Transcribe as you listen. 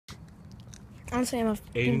Honestly, I'm a.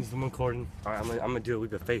 Aiden's the recording. All right, I'm gonna do a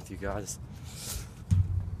leap of faith, you guys.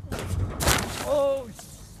 Oh.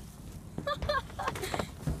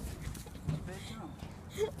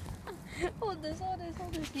 Hold this.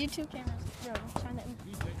 YouTube cameras. Bro, I'm trying to.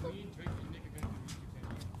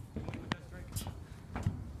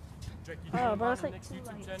 Oh, bro, it's like next two YouTube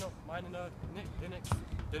lights. channel. Mine and Nick,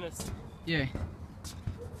 Dennis. Yeah.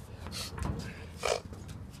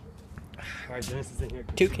 All right, Dennis is in here.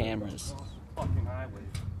 Two cameras. Fucking highway.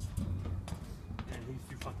 And he's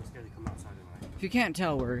too fucking scared to come outside tonight. If you can't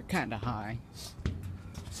tell, we're kind of high.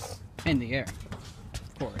 In the air.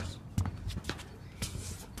 Of course.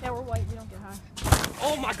 Yeah, we're white. We don't get high.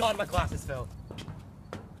 Oh my god, my glasses fell.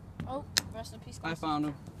 Oh, rest in peace. I found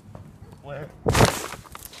him. Where?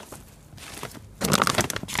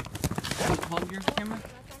 Hold your camera.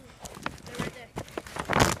 They're right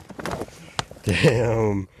there.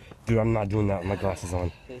 Damn. Dude, I'm not doing that with my glasses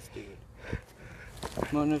on. This dude.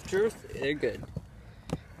 Moment of truth, they're good.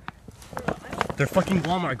 They're fucking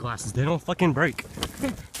Walmart glasses. They don't fucking break.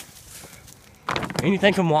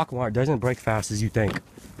 Anything from Walmart doesn't break fast as you think.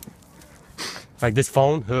 Like this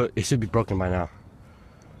phone, it should be broken by now.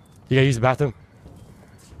 You gotta use the bathroom?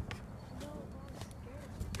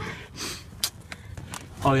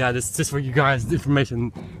 Oh yeah, this is just for you guys, the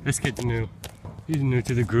information. This kid's new. He's new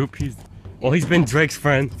to the group. He's been Drake's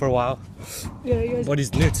friend for a while. Yeah, you guys. But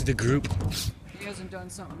he's new to the group. He hasn't done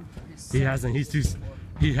something.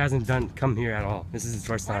 He hasn't come here at all. This is his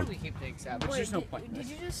first Why time. do we keep taking savage? Wait, There's no point in did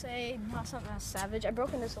this. you just say not something that's savage? I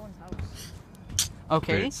broke into someone's house.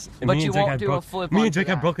 Okay, And but me you and Drake won't had do a flip Me and onto Drake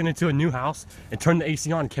had that. broken into a new house and turned the AC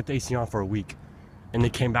on and kept the AC on for a week. And they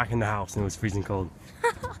came back in the house and it was freezing cold.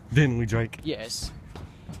 Didn't we, Drake? Yes.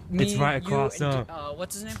 It's right you, across, and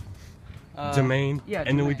what's his name? Jermaine. Yeah,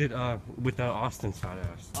 And then we Jermaine. did with Austin's fat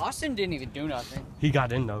ass. Austin didn't even do nothing. He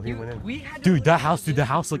got in though. He Dude, went in. we had to Dude, leave that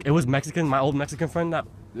house, look, it was Mexican. My old Mexican friend that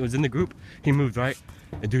was in the group, he moved, right?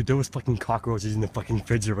 And dude, there was fucking cockroaches in the fucking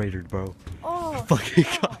refrigerator, bro. Oh. Fucking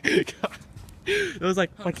There was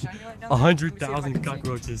like Shine your light down there. 100,000 Let me see if I can see.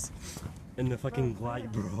 cockroaches in the fucking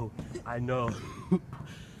light, bro. I know.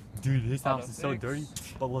 Dude, his house is so thanks. dirty.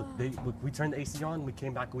 But look, we turned the AC on, we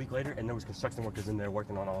came back a week later, and there was construction workers in there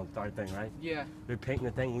working on all the entire thing, right? Yeah. They're painting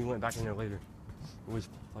the thing, we went back in there later. It was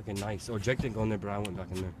fucking nice. Or Jake didn't go in there, but I went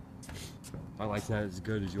back in there. My light's not as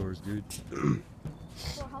good as yours, dude.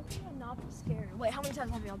 Well, how can you not be scared? Wait, how many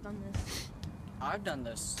times have y'all done this? I've done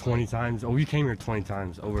this. 20 times. Oh, we came here 20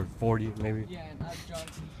 times. Over 40, maybe. Yeah, and I've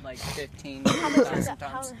jumped like 15 How many times?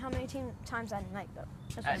 times. How many times at night though?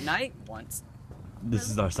 That's At what night, once. This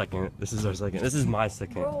is our second. This is my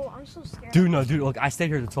second. Bro, I'm so scared. Dude, no, dude, look, I stayed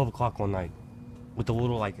here till 12 o'clock one night with the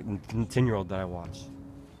little, like, 10-year-old that I watched.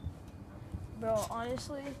 Bro,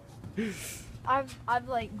 honestly, I've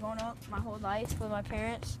like grown up my whole life with my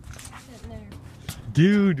parents. And they're,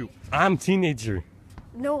 Dude, I'm a teenager.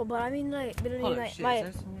 no, but I mean like literally Holy like shit, my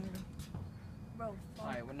is that someone? bro. Fuck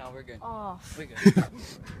Alright, well, no, we're good. off. We're good.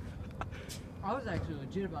 I was actually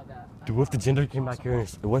legit about that. Dude, what if the gender came back here?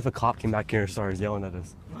 What if a cop came back here and started yelling at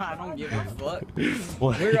us? I don't give a fuck.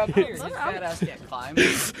 What? We're up here. His fat ass can't climb.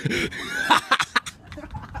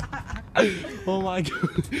 Oh my god.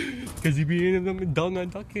 Because you be eating them Dunkin'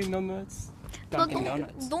 Donuts. Dunkin'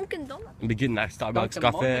 Donuts. Dunkin' Donuts. And be getting that Starbucks Dunkin'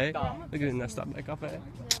 cafe. Donuts. Look at that Starbucks cafe.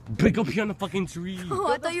 Big up here on the fucking tree. Oh,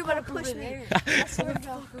 I thought you were about to push me. I swear to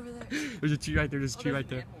God. There's a tree right there. There's a tree right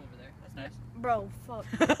there. That's Bro, fuck.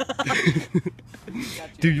 nice.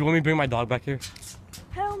 Dude, you want me to bring my dog back here?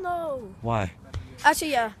 Hell no. Why?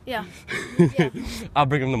 Actually, yeah. I'll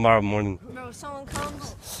bring him tomorrow morning. Bro, if someone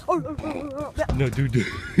comes. No, dude. Dude,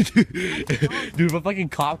 if a fucking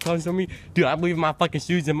cop comes to me, dude, I'm leaving my fucking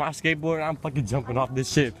shoes and my skateboard and I'm fucking jumping off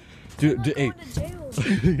this shit. Dude, I'm hey, not going to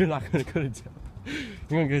jail. you're not gonna go to jail. You're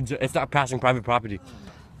gonna go to jail. It's not passing private property.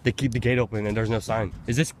 They keep the gate open and there's no sign.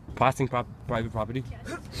 Is this passing private property?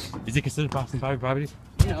 Is it considered passing private property?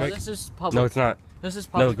 No, Drake? this is public. No, it's not. This is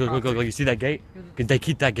No, public. look. You see that gate? 'Cause they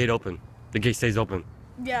keep that gate open. The gate stays open.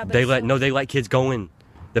 Yeah, but They still. let kids go in.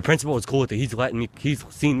 The principal is cool with it. He's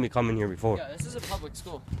seen me come in here before. Yeah, this is a public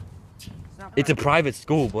school. It's a private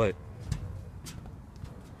school, but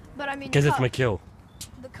But I mean, because the, it's McKill.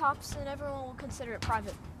 the cops and everyone will consider it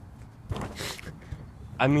private.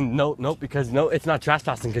 I mean, no, because it's not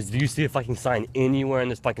trespassing. Because do you see a fucking sign anywhere in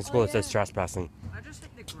this fucking school that says yeah. trespassing? I just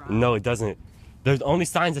hit the ground. No, it doesn't. There's only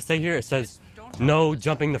signs that say here. It says no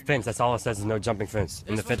jumping the fence. That's all it says is no jumping fence.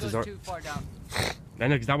 And the This one fences goes are. too far down. I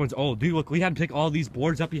know, because that one's old. Dude, look, we had to pick all these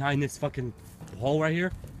boards up behind this fucking hole right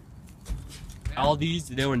here. All these,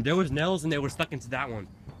 there was nails and they were stuck into that one.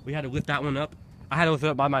 We had to lift that one up. I had to lift it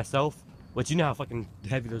up by myself, but you know how fucking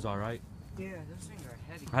heavy those are, right? Yeah, those things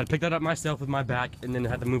are heavy. I had to pick that up myself with my back, and then I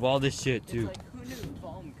had to move all this shit It's too. like, who knew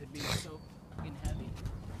foam could be so fucking heavy?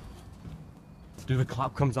 Dude, the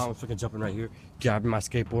cop comes on, fucking jumping right here, grabbing my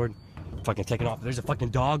skateboard, fucking taking off. There's a fucking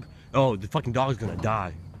dog. Oh, the fucking dog's gonna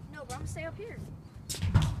die. No, bro, I'm gonna stay up here.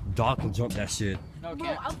 Dog can jump that shit. No, Bro,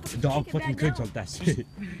 can't. I'll A dog take it fucking back could down. jump that shit.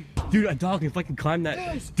 Dude, a dog can fucking climb that.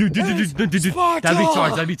 Yes, Dude. That'd be Sparta!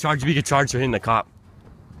 charged. That'd be charged. You get charged for hitting the cop.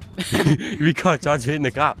 You be charged for hitting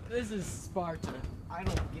the cop. This is Sparta. I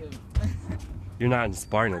don't give. You're not in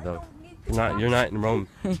Sparta though. You're not in Rome.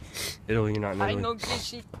 Italy. You're not in I Italy. know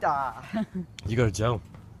Kishita. You go to jail.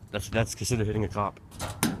 That's considered hitting a cop.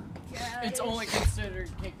 Yeah, It's it only is. considered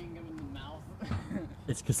kicking him in the mouth.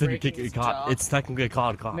 It's considered Breaking kicking a his cop. jaw. It's technically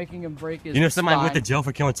called a cop. Making him break his You know somebody went to spine. jail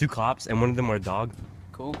for killing 2 cops and one of them were a dog?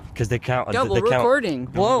 Cool. Because they count. Double they count. recording.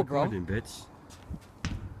 Double Whoa, bro. recording, bitch.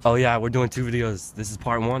 Oh yeah, we're doing 2 videos. This is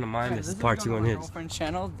part 1 of mine. Alright, This is part 2 going on my his. girlfriend's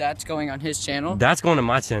channel. That's going on his channel. That's going to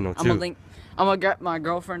my channel I'm gonna too. link. I'm gonna get my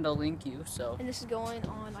girlfriend to link you. So. And this is going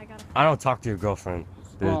on. I gotta. I don't talk to your girlfriend.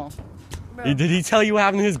 Dude. Well, Bro, Did he tell you what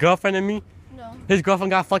happened to his girlfriend and me? no. His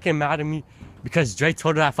girlfriend got fucking mad at me because Drake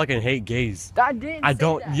told her I fucking hate gays. I didn't. I say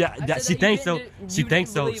don't. That. Yeah, I that, said she that thinks you so. didn't- She you thinks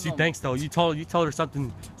didn't so. believe She him. thinks so. You told her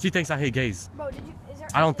something. She thinks I hate gays. Bro, did you? Is there?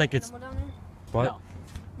 I don't actually think an it's- animal down there? What? No.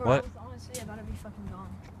 Bro, What? I was honestly about to be fucking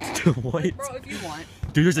gone. What? Bro, if you want.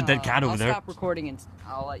 Dude, there's a dead cat over I'll there. stop recording and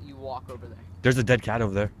I'll let you walk over there. There's a dead cat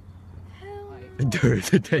over there. Hell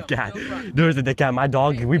There's a dead Yo, cat. no front. There's a dead cat. My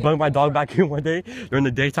dog. Wait, We wait, brought my no dog front. back here one day during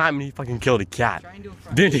the daytime, and he fucking killed a cat. Try and do a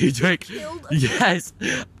front. Didn't he, Drake? Killed a Yes.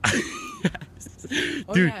 Yes.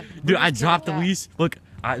 Oh, Dude, yeah. dude, I Where's the dropped the cat? leash. Look,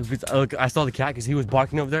 I saw the cat because he was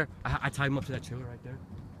barking over there. I tied him up to that trailer right there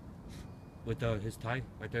with his tie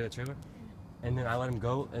right there, the trailer. And then I let him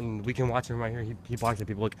go, and we can watch him right here. He barks at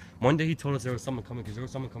people. Look, one day he told us there was someone coming because there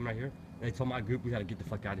was someone coming right here, and they told my group we had to get the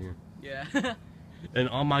fuck out of here. Yeah. And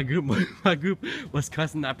all my group, my group was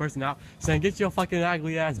cussing that person out, saying, "Get your fucking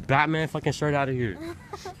ugly ass Batman fucking shirt out of here."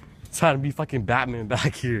 Trying to be fucking Batman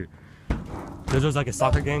back here. This was like a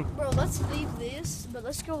soccer game. Bro, let's leave this, but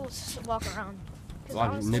let's go walk around. 'Cause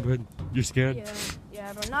Like, honestly- neighborhood, you're scared?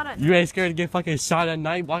 Yeah, bro, not at You ain't scared to get fucking shot at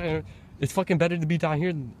night walking? It's fucking better to be down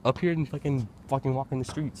here than up here than fucking walking the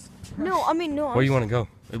streets. No, I mean, no. Where you want to go?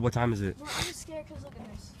 What time is it? Bro, I'm just scared because look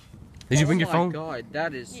at this. Did you bring your Oh phone? my god,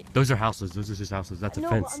 that is Yeah. Those are houses. Those are just houses. That's a No,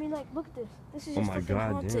 fence. but I mean, like, look at this. This is Oh just my fucking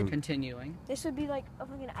God, haunted. damn. continuing. This would be like a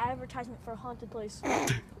fucking advertisement for a haunted place.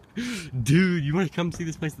 Dude, you want to come see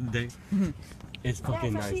this place today? It's Yeah, fucking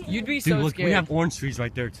if I nice. see- You'd be Dude, so look, scared. we have orange trees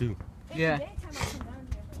right there too. Hey, Yeah. daytime I come down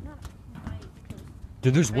here, but not at night because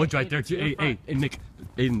Dude, there's Right, woods right Aiden, there too. to your Hey, hey, hey, Nick,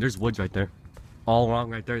 Aiden, there's woods right there. All along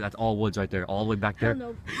right there. That's all woods right there. All the way back hell there.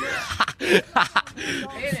 no.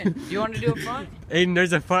 Aiden, do you want to do a front? Aiden,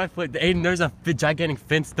 there's a front foot. Aiden, there's a gigantic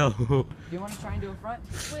fence though. Do you want to try and do a front?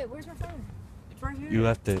 Wait, where's my phone? It's right here. You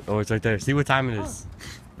left it. Oh, it's right there. See what time it is.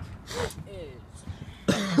 Is.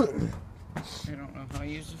 I don't know how to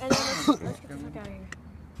use this. And then let's get the fuck out of here.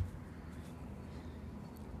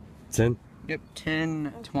 10. Yep,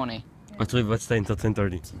 10:20. Let's stay until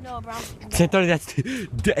 10:30. No, bro. 10:30. That's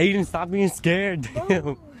Aiden. Stop being scared.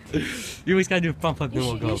 Damn. You always gotta do a front flip, then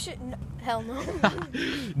we'll go. You should. No, hell no.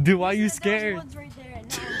 Dude, why are you There's scared? woods right there,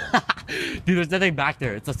 and now Dude, there's nothing back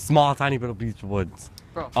there. It's a small, tiny little piece of woods.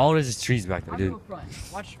 Bro, All it is trees back there, I'll do dude. a front.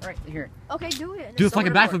 Watch right here. okay, do it. Do a So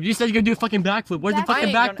fucking we're backflip. You said you're gonna do a fucking backflip. Where's the Backflip.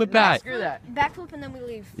 fucking I ain't backflip gonna- nah, at? Screw that. Backflip and then we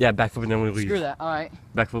leave. Yeah, backflip and then we leave. Screw that. All right.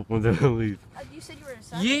 Backflip and then we leave. You said you were a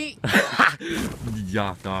Yeet.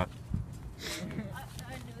 Yeah, dog. I knew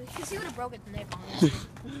it. Because he would have broken the neck on it.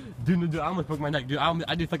 Dude, I almost broke my neck. Dude,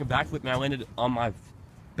 I did fucking backflip and I landed on my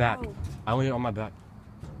back. Oh, I landed on my back.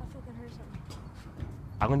 I fucking heard something.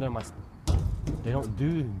 I landed on my. They don't,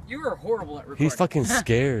 dude. You were horrible at recording. He's fucking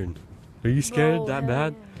scared. Are you scared Bro, that hell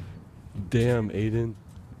bad? yeah. Damn, Aiden.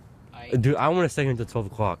 I, Dude, I want to stay here until 12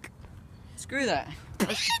 o'clock. screw that.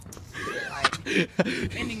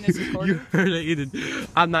 Ending this recording. You heard it, Aiden.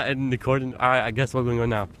 I'm not ending the recording. Alright, I guess we're going to go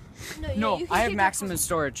now. No, No, you can I have keep maximum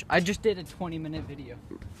storage. I just did a 20-minute video.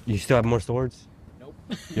 You still have more swords? Nope.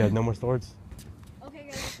 You have no more swords? talking. Okay,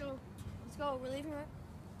 guys, let's go. Let's go. We're leaving, right?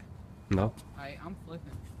 No. I'm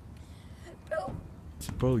flipping. No.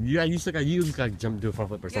 Bro, you still got you got to jump and do a front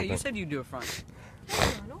flip or Yeah, something. you said you'd do a front.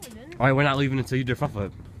 No, we didn't. Alright, we're not leaving until you do a front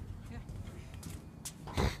flip.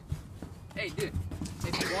 Hey, dude.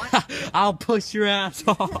 If you want. I'll push your ass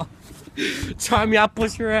off. Try me, I'll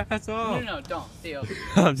push your ass No, off. no, don't. Theo.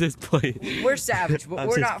 I'm just playing. We're savage, but I'm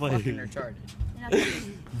we're just not playing. fucking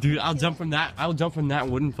retarded. Dude, I'll jump from that. I'll jump from that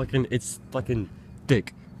wooden fucking. It's fucking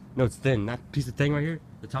thick. No, it's thin. That piece of thing right here,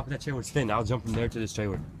 the top of that trailer is thin. I'll jump from there to this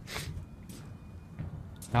trailer.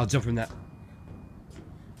 I'll jump from that.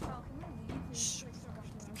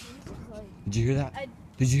 Did you hear that? I-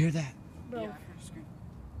 Did you hear that? Bro, Yeah, I heard a scream.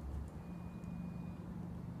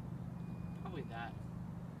 Probably that.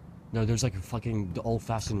 No, there's like a fucking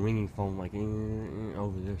old-fashioned ringing phone, like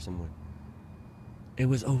over there somewhere. It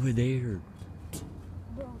was over there.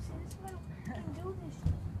 bro, see, this is why I don't fucking do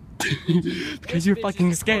this. Because you're This bitch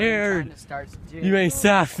fucking is recording, scared. trying to start some You ain't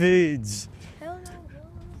savage. Hell no,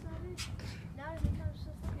 savage. Now it becomes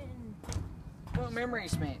so fucking. What memory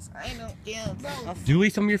space? I don't give. Bro.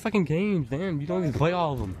 Delete some of your fucking games, damn. You don't even play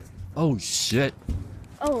all of them. Oh shit.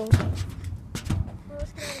 Oh, okay. Bro,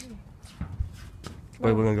 let's get out of here.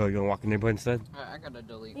 Wait, we're gonna walk in the neighborhood instead? I gotta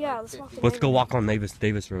delete. Yeah, like let's walk 50. Let's go walk on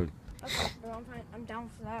Davis Road. Okay, bro, I'm down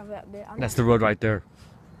for that bit. That's the road right there.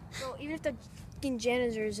 Bro, even if the fucking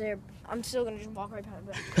janitor is there, I'm still gonna just walk right past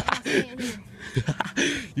it. But I'm not staying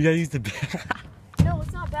here. You gotta use the No,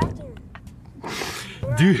 it's not back there.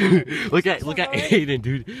 We're dude. Look at It's not Aiden,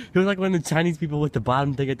 dude. He was like one of the Chinese people with the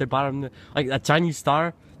bottom thing at their bottom, like a Chinese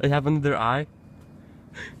star they have under their eye.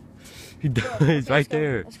 He Bro, does okay, right let's go.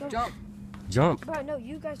 there. Let's go. Jump. Jump. Bro, no,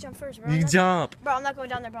 you guys jump first, bro. You jump. Bro, I'm not going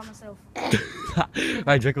down there by myself.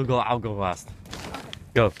 Alright, Drake will go. I'll go last.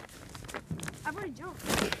 Go. I've already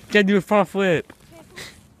jumped. Can't do a front flip. Okay,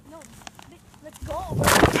 cool. No, let's go.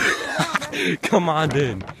 Bro. Come on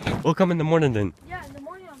then. We'll come in the morning then. Yeah, in the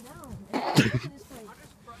morning I'm down. And I'm going to this place.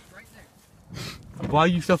 Right there. Why are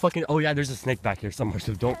you so fucking? Oh yeah, there's a snake back here somewhere.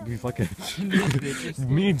 So don't be fucking. bitches.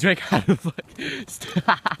 Me and Drake had to fuck.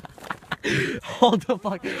 Hold the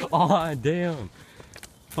fuck on, damn.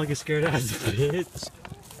 Fucking scared ass bitch.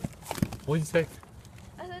 What'd you say?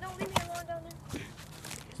 I said, don't leave me alone down there.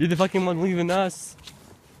 You're the fucking one leaving us.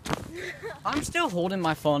 I'm still holding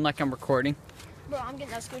my phone like I'm recording. Bro, I'm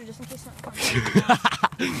getting that scooter just in case something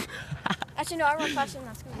comes. Actually, no, I run faster than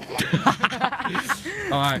that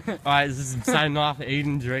scooter. Alright, this is signing off.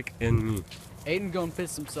 Aiden, Drake, and me. Aiden gonna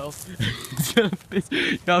piss himself. He's gonna piss.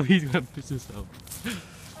 No, he's gonna piss himself.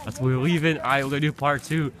 That's where we're leaving. Alright, we're gonna do part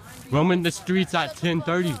 2. Roaming the streets at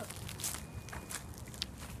 10:30.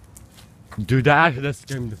 Dude, that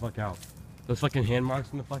scared me the fuck out. Those fucking hand marks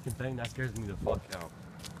in the fucking thing, that scares me the fuck out.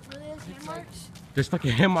 Really, there's hand marks? There's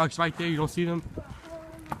fucking hand marks right there, you don't see them?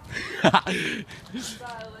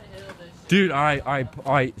 Dude,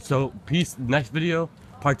 alright. So, peace. Next video,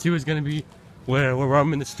 part 2 is gonna be where we're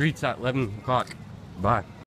roaming the streets at 11 o'clock. Bye.